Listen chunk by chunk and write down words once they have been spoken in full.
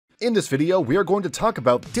In this video, we are going to talk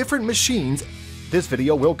about different machines. This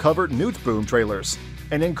video will cover Newt boom trailers,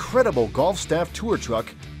 an incredible golf staff tour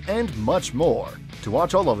truck, and much more. To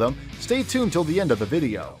watch all of them, stay tuned till the end of the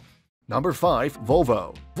video. Number 5.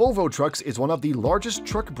 Volvo. Volvo Trucks is one of the largest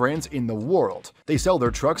truck brands in the world. They sell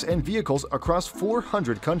their trucks and vehicles across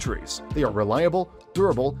 400 countries. They are reliable,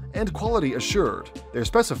 durable, and quality assured. They're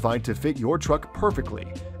specified to fit your truck perfectly.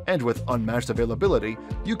 And with unmatched availability,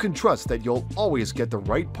 you can trust that you'll always get the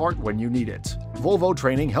right part when you need it. Volvo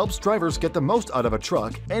training helps drivers get the most out of a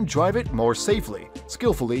truck and drive it more safely,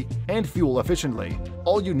 skillfully, and fuel efficiently.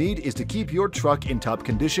 All you need is to keep your truck in top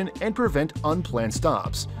condition and prevent unplanned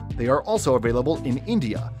stops. They are also available in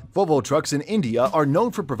India. Volvo Trucks in India are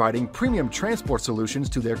known for providing premium transport solutions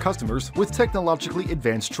to their customers with technologically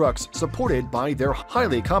advanced trucks supported by their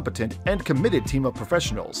highly competent and committed team of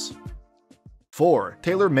professionals. 4.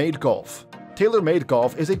 TaylorMade Golf. TaylorMade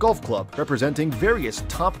Golf is a golf club representing various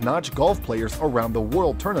top-notch golf players around the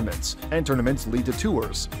world tournaments, and tournaments lead to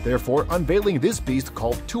tours, therefore unveiling this beast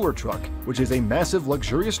called Tour Truck, which is a massive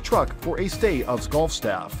luxurious truck for a stay of golf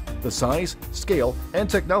staff. The size, scale, and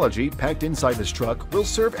technology packed inside this truck will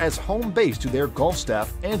serve as home base to their golf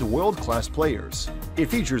staff and world-class players. It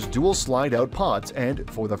features dual slide-out pods and,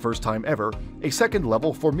 for the first time ever, a second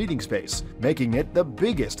level for meeting space, making it the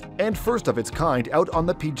biggest and first of its kind out on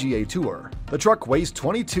the PGA Tour. The truck weighs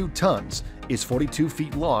 22 tons, is 42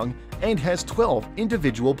 feet long, and has 12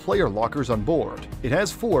 individual player lockers on board. It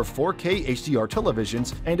has 4 4K HDR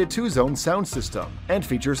televisions and a 2-zone sound system, and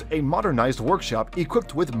features a modernized workshop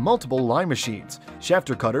equipped with multiple line machines,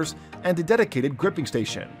 shafter cutters, and a dedicated gripping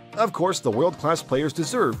station. Of course, the world-class players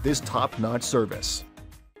deserve this top-notch service.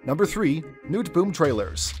 Number 3. Newt Boom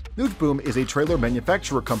Trailers. Newt Boom is a trailer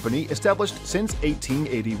manufacturer company established since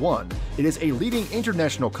 1881. It is a leading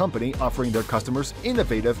international company offering their customers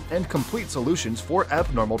innovative and complete solutions for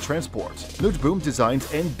abnormal transport. Newt Boom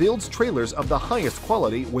designs and builds trailers of the highest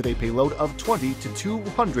quality with a payload of 20 to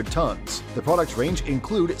 200 tons. The product range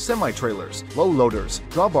include semi-trailers, low loaders,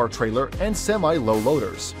 drawbar trailer, and semi-low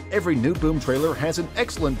loaders. Every Newt Boom trailer has an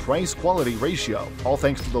excellent price-quality ratio, all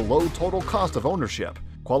thanks to the low total cost of ownership.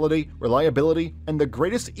 Quality, reliability, and the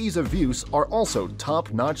greatest ease of use are also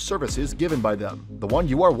top-notch services given by them. The one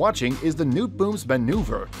you are watching is the Newt Boom's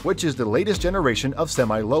Maneuver, which is the latest generation of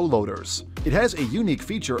semi-low loaders. It has a unique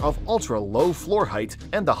feature of ultra-low floor height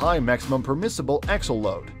and the high maximum permissible axle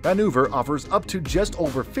load. Maneuver offers up to just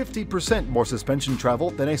over 50% more suspension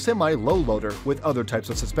travel than a semi-low loader with other types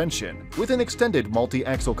of suspension. With an extended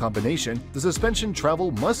multi-axle combination, the suspension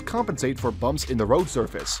travel must compensate for bumps in the road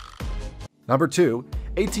surface. Number 2.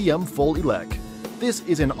 ATM Full Elec. This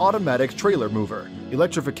is an automatic trailer mover.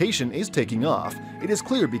 Electrification is taking off. It is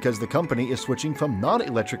clear because the company is switching from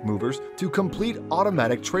non-electric movers to complete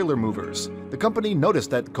automatic trailer movers. The company noticed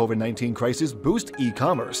that COVID-19 crisis boosts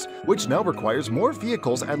e-commerce, which now requires more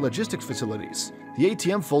vehicles at logistics facilities. The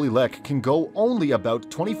ATM Full Elec can go only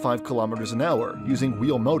about 25 kilometers an hour using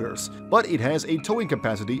wheel motors, but it has a towing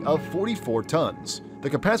capacity of 44 tons. The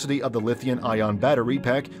capacity of the lithium-ion battery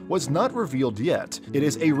pack was not revealed yet. It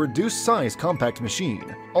is a reduced-size compact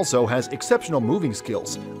machine. Also has exceptional moving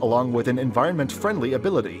skills, along with an environment-friendly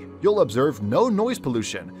ability. You'll observe no noise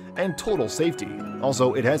pollution and total safety.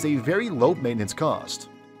 Also, it has a very low maintenance cost.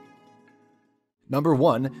 Number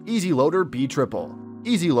 1. Easy Loader B Triple.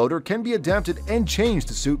 Easy Loader can be adapted and changed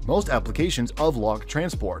to suit most applications of log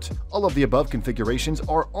transport. All of the above configurations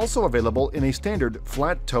are also available in a standard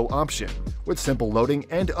flat tow option. With simple loading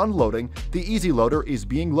and unloading, the Easy Loader is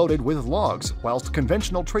being loaded with logs, whilst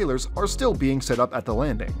conventional trailers are still being set up at the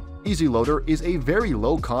landing. Easy Loader is a very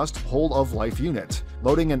low-cost whole-of-life unit.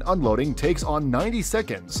 Loading and unloading takes on 90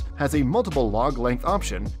 seconds, has a multiple log length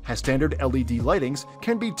option, has standard LED lightings,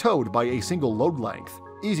 can be towed by a single load length.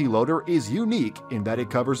 Easy Loader is unique in that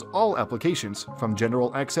it covers all applications, from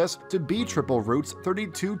general access to B Triple routes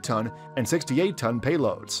 32-ton and 68-ton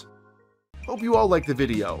payloads. Hope you all liked the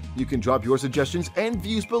video. You can drop your suggestions and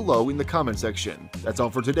views below in the comment section. That's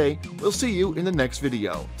all for today. We'll see you in the next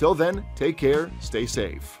video. Till then, take care, stay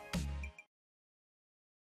safe.